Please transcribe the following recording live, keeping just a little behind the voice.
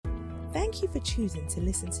Thank you for choosing to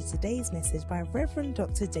listen to today's message by Reverend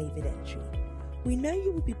Dr. David Entry. We know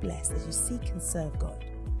you will be blessed as you seek and serve God.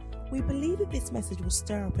 We believe that this message will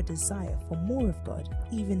stir up a desire for more of God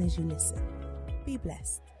even as you listen. Be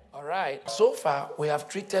blessed. All right. So far, we have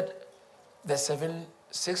treated the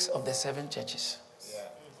 6 of the 7 churches.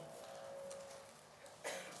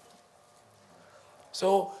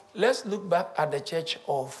 So let's look back at the church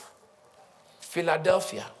of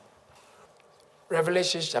Philadelphia.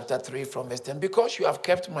 Revelation chapter 3 from verse 10. Because you have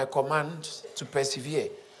kept my commands to persevere,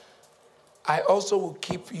 I also will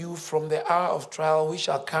keep you from the hour of trial which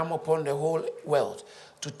shall come upon the whole world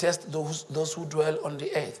to test those who dwell on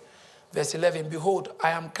the earth. Verse 11, behold, I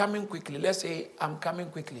am coming quickly. Let's say, I'm coming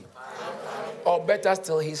quickly. Or better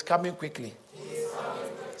still, he's coming quickly.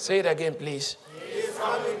 Say it again, please.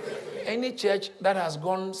 Any church that has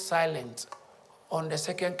gone silent on the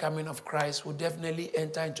second coming of Christ will definitely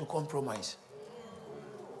enter into compromise.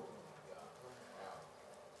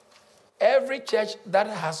 Every church that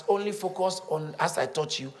has only focused on, as I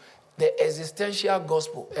taught you, the existential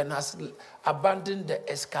gospel and has abandoned the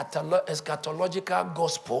eschatological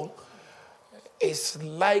gospel is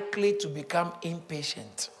likely to become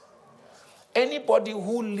impatient. Anybody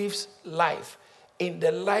who lives life in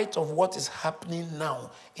the light of what is happening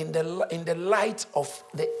now, in the light of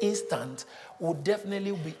the instant, will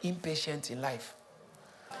definitely be impatient in life.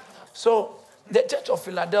 So, the church of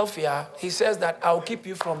Philadelphia, he says that I'll keep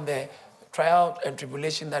you from the trial and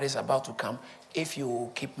tribulation that is about to come if you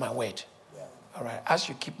keep my word. Yeah. All right, as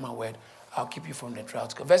you keep my word, I'll keep you from the trial.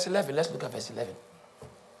 Verse 11, let's look at verse 11.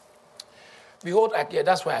 Behold,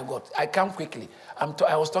 that's where I come quickly.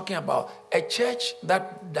 I was talking about a church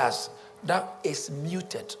that is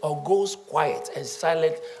muted or goes quiet and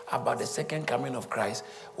silent about the second coming of Christ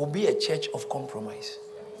will be a church of compromise.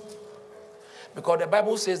 Because the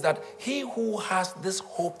Bible says that he who has this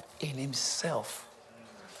hope in himself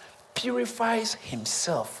purifies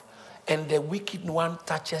himself, and the wicked one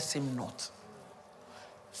touches him not.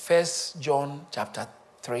 1 John chapter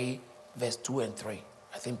 3, verse 2 and 3.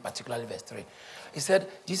 I think particularly verse 3. He said,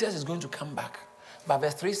 Jesus is going to come back. But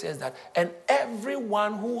verse 3 says that, and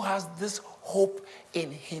everyone who has this hope in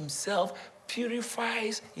himself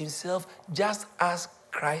purifies himself just as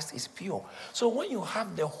Christ is pure. So when you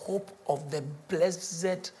have the hope of the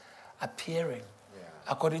blessed appearing,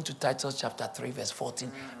 according to Titus chapter 3 verse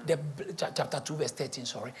 14, chapter 2 verse 13,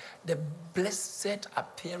 the blessed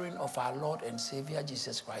appearing of our Lord and Savior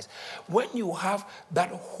Jesus Christ. When you have that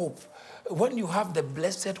hope, when you have the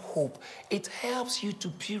blessed hope, it helps you to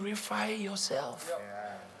purify yourself.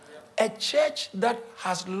 A church that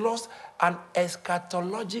has lost an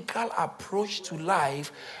eschatological approach to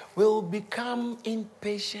life will become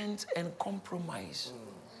impatient and compromise.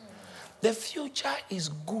 The future is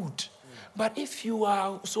good. But if you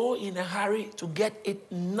are so in a hurry to get it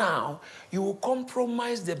now, you will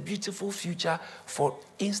compromise the beautiful future for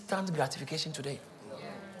instant gratification today.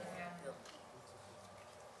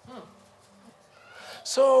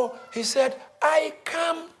 So he said, I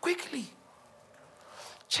come quickly.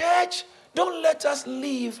 Church, don't let us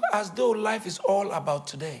live as though life is all about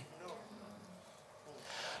today.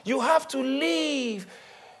 You have to live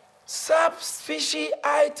sub specie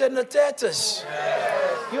aeternatus.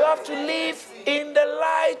 You have to live in the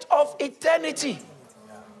light of eternity.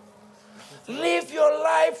 Live your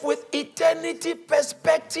life with eternity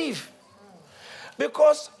perspective.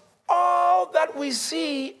 Because all that we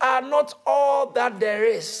see are not all that there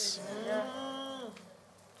is.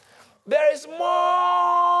 There is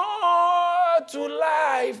more to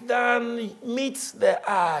life than meets the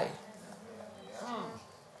eye.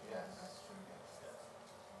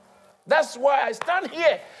 That's why I stand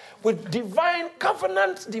here with divine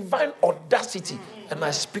covenant, divine audacity, and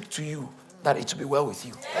I speak to you that it will be well with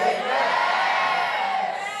you. Amen.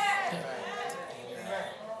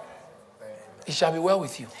 It shall be well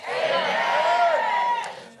with you. Amen.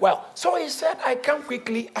 Well, so he said, I come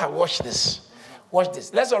quickly. Watch this. Watch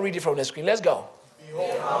this. Let's all read it from the screen. Let's go.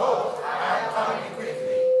 Behold, I am coming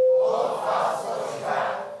quickly. Hold fast what you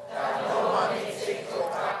have, that no one may take your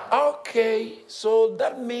crown. Okay, so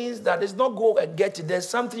that means that it's not go and get it. There's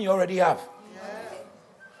something you already have.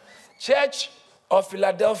 Church of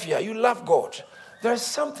Philadelphia, you love God. There's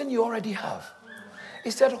something you already have.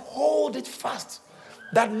 He said, hold it fast,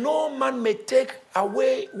 that no man may take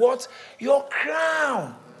away what? Your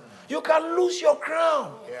crown. You can lose your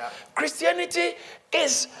crown. Yeah. Christianity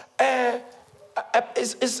is a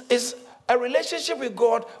relationship with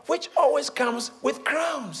God which always comes with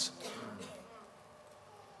crowns.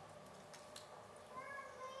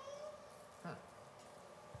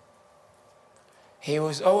 He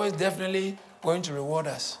was always definitely going to reward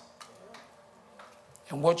us.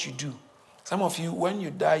 and what you do. Some of you, when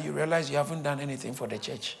you die, you realize you haven't done anything for the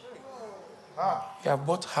church. You have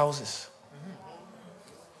bought houses.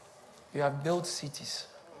 You have built cities.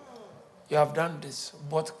 You have done this,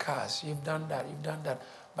 bought cars. You've done that.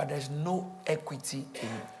 But there's no equity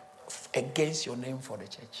against your name for the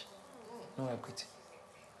church. No equity.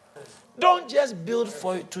 Don't just build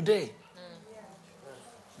for today.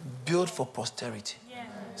 Build for posterity.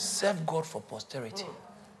 Serve God for posterity.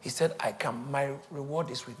 He said, I come. My reward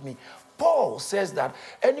is with me. Paul says that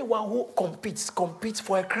anyone who competes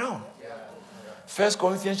for a crown. 1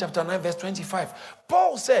 Corinthians chapter 9, verse 25.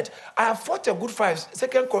 Paul said, I have fought a good fight. 2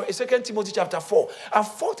 Timothy chapter 4. I've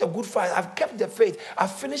fought a good fight. I've kept the faith.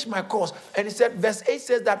 I've finished my course. And he said, verse 8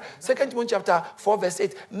 says that, 2 Timothy chapter 4, verse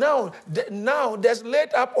 8. Now there's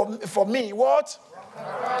laid up for me, what?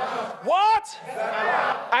 What?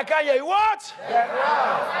 I can't hear you. What?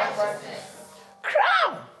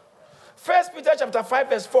 Crown. 1 Peter chapter 5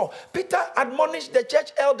 verse 4. Peter admonished the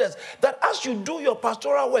church elders that as you do your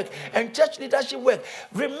pastoral work and church leadership work,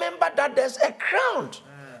 remember that there's a crown.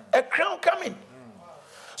 A crown coming.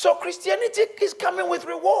 So Christianity is coming with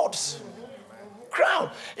rewards.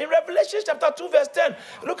 Crown. In Revelation chapter 2 verse 10.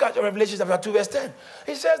 Look at Revelation chapter 2 verse 10.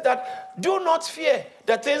 He says that do not fear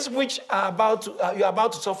the things which you are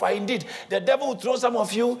about to suffer. Indeed, the devil will throw some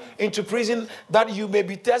of you into prison that you may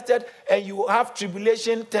be tested and you have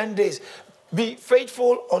tribulation 10 days. Be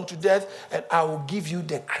faithful unto death and I will give you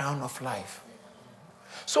the crown of life.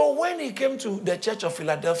 So when he came to the church of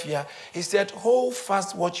Philadelphia, he said, hold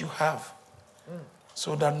fast what you have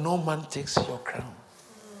so that no man takes your crown.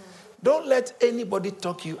 Don't let anybody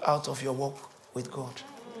talk you out of your walk with God.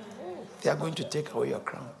 They are going to take away your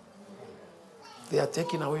crown. They are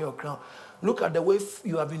taking away your crown. Look at the way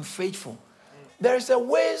you have been faithful. There is a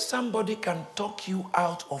way somebody can talk you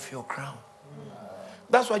out of your crown.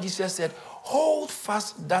 That's why Jesus said, hold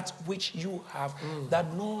fast that which you have,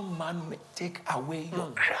 that no man may take away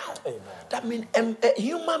your crown. That means a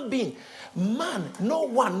human being, man, no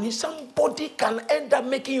one, somebody can end up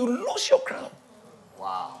making you lose your crown.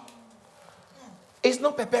 Wow. It's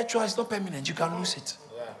not perpetual, it's not permanent. You can lose it.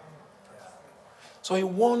 So he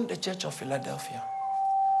warned the church of Philadelphia.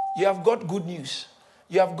 You have got good news.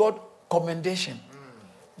 You have got commendation.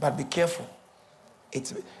 But be careful.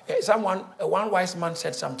 One wise man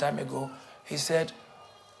said some time ago, he said,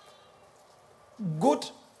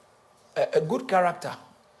 a good character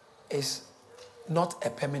is not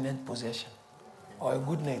a permanent possession. Or a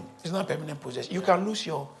good name. It's not a permanent possession. You can lose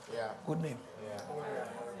your good name.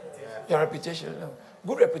 Your reputation.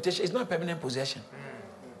 Good reputation is not a permanent possession.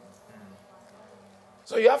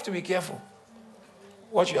 So you have to be careful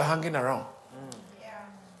what you're hanging around.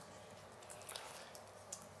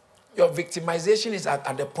 Your victimization is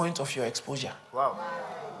at the point of your exposure. Wow.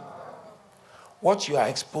 What you are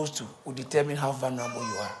exposed to will determine how vulnerable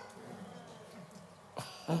you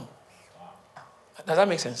are. Does that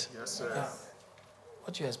make sense? Yes, sir. Yeah.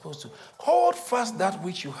 What you're exposed to. Hold fast that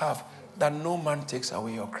which you have, that no man takes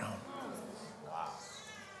away your crown.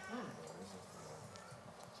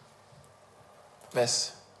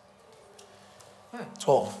 Verse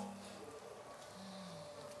 12.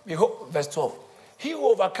 Behold, verse 12. He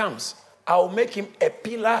who overcomes, I will make him a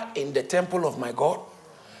pillar in the temple of my God,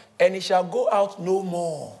 and he shall go out no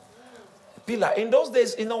more. Pillar. In those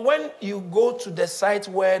days, when you go to the site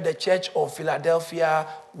where the church of Philadelphia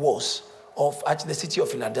was, of actually the city of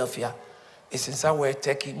Philadelphia, it's in somewhere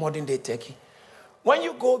Turkey, modern day Turkey. When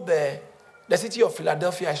you go there, the city of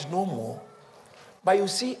Philadelphia is no more, but you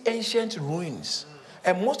see ancient ruins.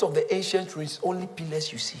 And most of the ancient ruins, only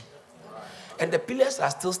pillars you see. And the pillars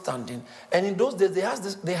are still standing. And in those days,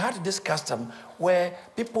 they had this custom where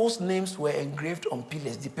people's names were engraved on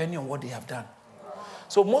pillars, depending on what they have done.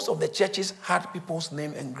 So most of the churches had people's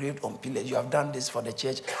name engraved on pillars. You have done this for the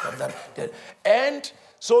church. You have done that. And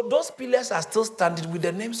so those pillars are still standing with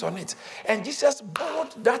the names on it. And Jesus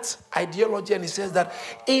borrowed that ideology, and he says that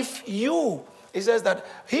if you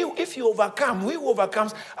overcome, he who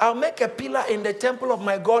overcomes, I'll make a pillar in the temple of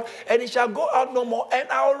my God, and he shall go out no more, and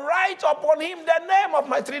I'll write upon him the name of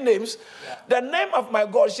my three names, the name of my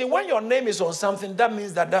God. See, when your name is on something, that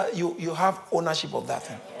means that you have ownership of that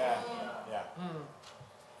thing.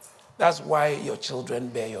 That's why your children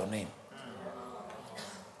bear your name.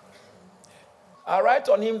 I write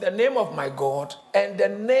on him the name of my God and the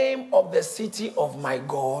name of the city of my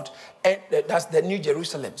God, and that's the New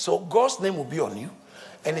Jerusalem. So God's name will be on you,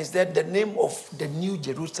 and it's that the name of the New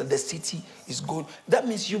Jerusalem, the city, is good. That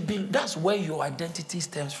means that's where your identity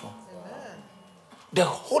stems from. Amen. The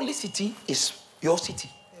holy city is your city.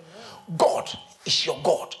 Amen. God is your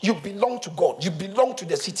God. You belong to God. You belong to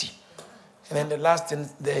the city. And then the last thing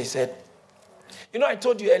there he said, you know, I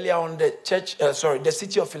told you earlier on the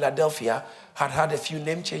city of Philadelphia had a few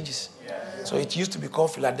name changes. Yeah. So it used to be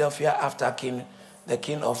called Philadelphia after the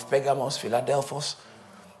king of Pergamos, Philadelphos.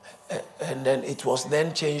 And then it was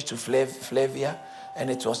then changed to Flavia, and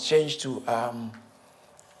it was changed to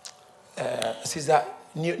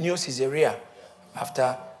New Caesarea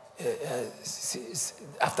after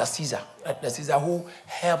Caesar, the Caesar who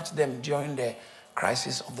helped them during the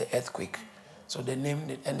crisis of the earthquake. So they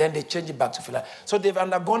named it, and then they changed it back to Philadelphia. So they've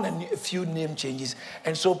undergone a few name changes.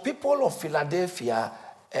 And so people of Philadelphia,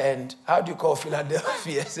 and how do you call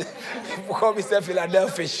Philadelphia? People call me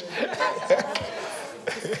Philadelphia.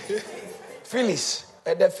 Phillies.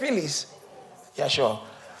 The Phillies, yeah, sure.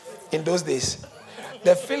 In those days,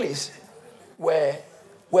 the Phillies were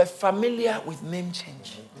familiar with name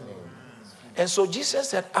change. And so Jesus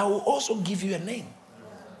said, I will also give you a name.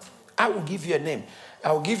 I will give you a name.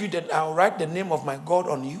 I'll write the name of my God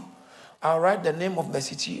on you. I'll write the name of the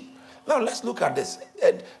city. Now let's look at this.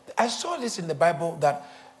 I saw this in the Bible that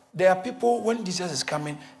there are people, when Jesus is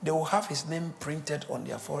coming, they will have his name printed on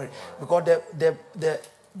their forehead. Because the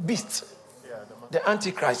beast, the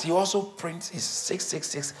Antichrist, he also prints his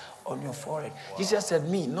 666 on your forehead. Jesus said,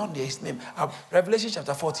 me, not his name. Revelation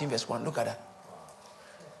chapter 14, verse 1. Look at that.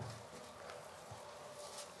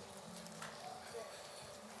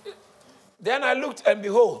 Then I looked, and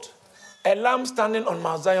behold, a lamb standing on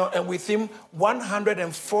Mount Zion, and with him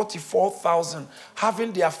 144,000,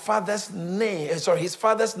 having their father's name, his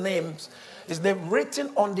father's names, his name written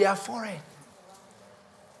on their forehead.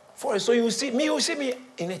 So you see me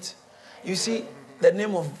in it. You see the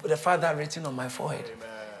name of the Father written on my forehead. Amen.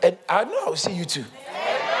 And I know I will see you too.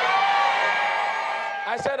 Amen.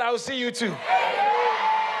 I said I will see you too. Amen.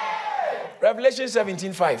 Revelation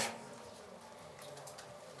 17:5.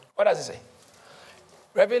 What does it say?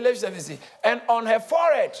 Revelation 17. And on her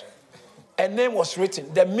forehead, a name was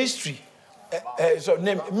written. The mystery.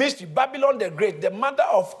 Mystery. Babylon the Great, the mother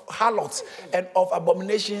of harlots and of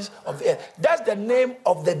abominations of the earth. That's the name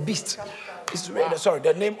of the beast.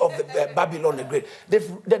 The name of the Babylon the Great.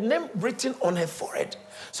 The name written on her forehead.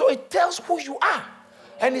 So it tells who you are.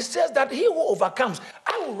 And it says that he who overcomes,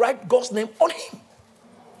 I will write God's name on him.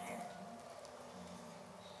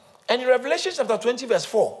 And in Revelation chapter 20, verse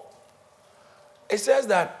 4, it says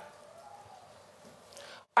that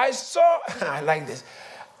I saw, I like this,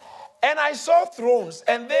 and I saw thrones,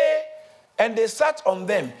 and they sat on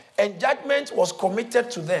them, and judgment was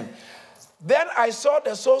committed to them. Then I saw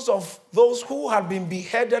the souls of those who had been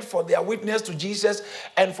beheaded for their witness to Jesus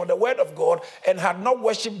and for the word of God, and had not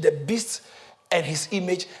worshipped the beast and his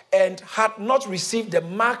image, and had not received the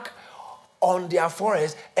mark on their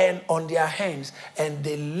foreheads and on their hands, and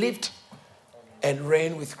they lived and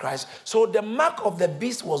reigned with Christ. So the mark of the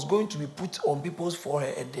beast was going to be put on people's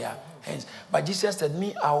forehead and their hands. But Jesus said,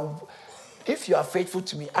 if you are faithful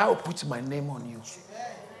to me, I will put my name on you.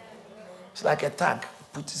 It's like a tag.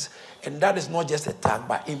 And that is not just a tag,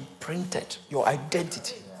 but imprinted, your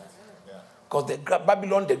identity. Because the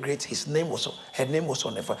Babylon the Great, her name was on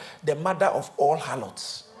the forehead. The mother of all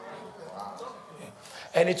harlots.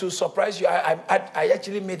 And it will surprise you. I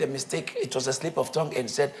actually made a mistake. It was a slip of tongue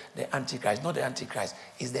and said the Antichrist. Not the Antichrist.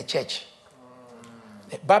 It's the church.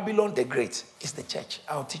 The Babylon the Great is the church.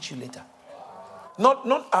 I'll teach you later.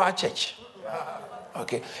 Not our church.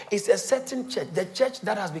 Okay. It's a certain church. The church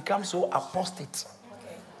that has become so apostate.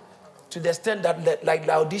 To the extent that, like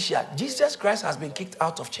Laodicea, Jesus Christ has been kicked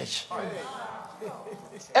out of church.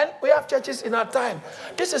 And we have churches in our time.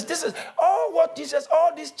 This is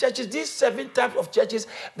all these churches, these 7 types of churches,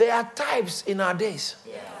 they are types in our days.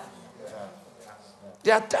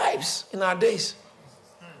 They are types in our days.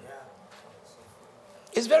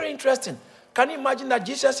 It's very interesting. Can you imagine that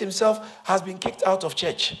Jesus himself has been kicked out of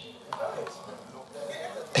church?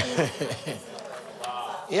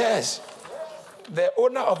 Yes. The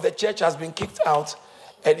owner of the church has been kicked out,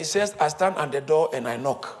 and he says, I stand at the door and I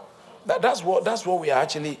knock. That's what we are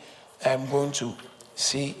actually going to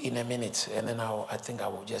see in a minute. And then I think I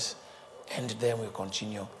will just end there and we'll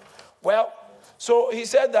continue. Well, so he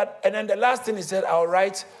said that, and then the last thing he said, I'll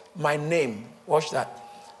write my name. Watch that.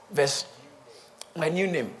 My new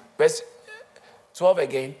name. Verse 12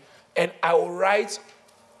 again. And I will write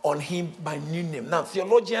on him my new name. Now,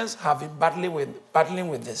 theologians have been battling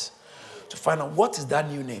with this to find out what is that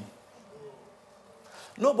new name.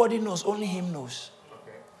 Nobody knows, only him knows.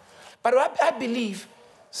 But I believe,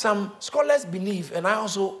 some scholars believe, and I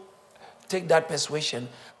also take that persuasion,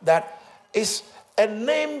 that it's a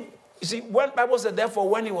name. You see, when Bible said, therefore,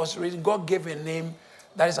 when he was reading, God gave a name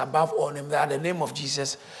that is above all name, that the name of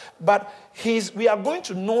Jesus. But we are going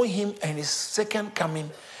to know him and his second coming,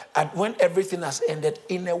 and when everything has ended,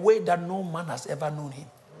 in a way that no man has ever known him.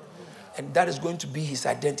 And that is going to be his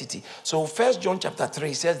identity. So 1 John chapter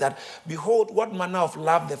 3 says that, behold, what manner of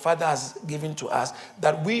love the Father has given to us,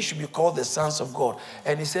 that we should be called the sons of God.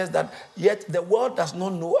 And he says that, yet the world does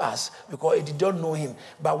not know us, because it did not know him.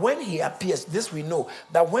 But when he appears, this we know,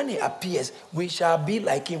 that when he appears, we shall be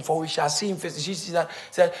like him, for we shall see him face. She said,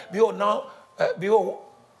 behold,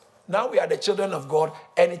 now we are the children of God,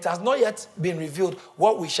 and it has not yet been revealed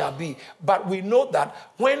what we shall be. But we know that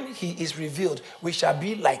when he is revealed, we shall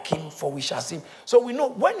be like him, for we shall see him. So we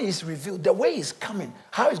know when he is revealed, the way he's coming,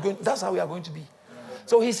 how he's going, that's how we are going to be.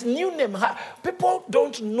 So his new name, people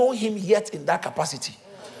don't know him yet in that capacity.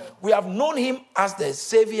 We have known him as the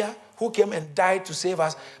Savior who came and died to save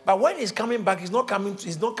us. But when he's coming back, he's not coming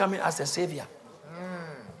as a Savior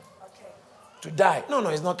to die. No,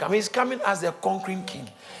 he's not coming. He's coming as the conquering king.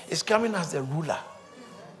 He's coming as the ruler.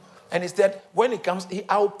 And he said, when he comes,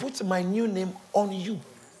 I will put my new name on you.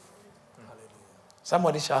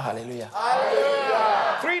 Somebody shout hallelujah.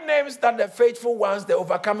 Hallelujah. 3 names that the faithful ones, the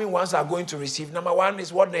overcoming ones, are going to receive. Number 1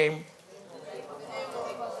 is what name?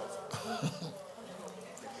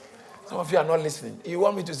 Some of you are not listening. You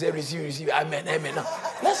want me to say receive, amen, amen. No.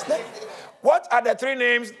 Let's. What are the 3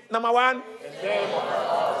 names? Number 1?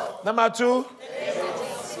 Number 2?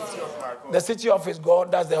 The city of his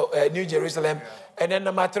God, that's the New Jerusalem. And then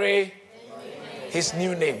number 3, his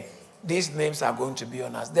new name. These names are going to be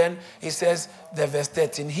on us. Then he says, the verse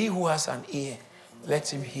 13, he who has an ear,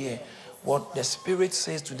 let him hear what the Spirit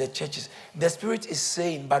says to the churches. The Spirit is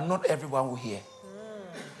saying, but not everyone will hear.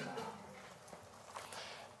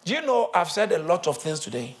 Do you know, I've said a lot of things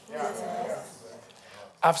today.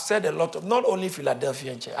 I've said a lot of, not only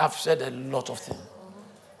Philadelphia church, I've said a lot of things.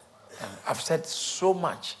 I've said so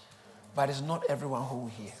much, but it's not everyone who will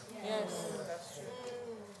hear. Yes.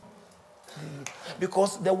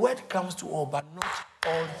 Because the word comes to all, but not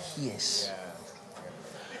all hears.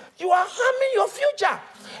 You are harming your future.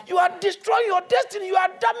 You are destroying your destiny. You are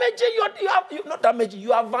damaging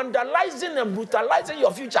you are vandalizing and brutalizing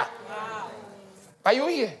your future. Are you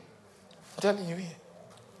here? I'm telling you here.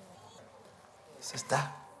 Sister,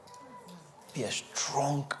 be a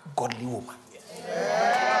strong, godly woman.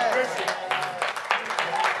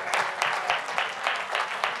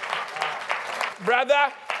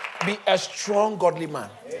 Brother, be a strong, godly man.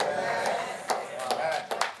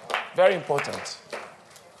 Very important.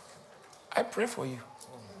 I pray for you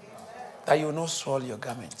that you will not soil your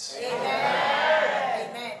garments.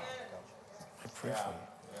 I pray for you.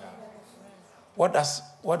 What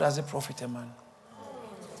does it profit a man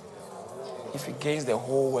if he gains the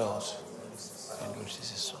whole world and loses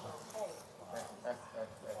his soul?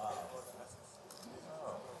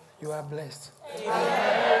 You are blessed.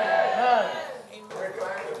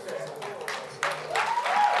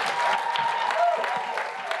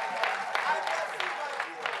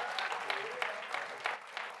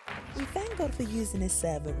 We thank God for using his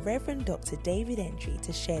servant, Reverend Dr. David Entry,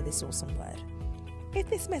 to share this awesome word. If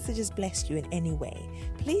this message has blessed you in any way,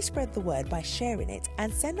 please spread the word by sharing it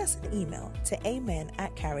and send us an email to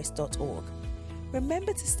amen@charis.org.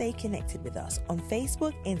 Remember to stay connected with us on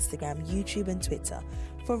Facebook, Instagram, YouTube, and Twitter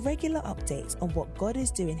for regular updates on what God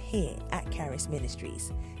is doing here at Charis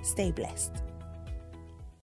Ministries. Stay blessed.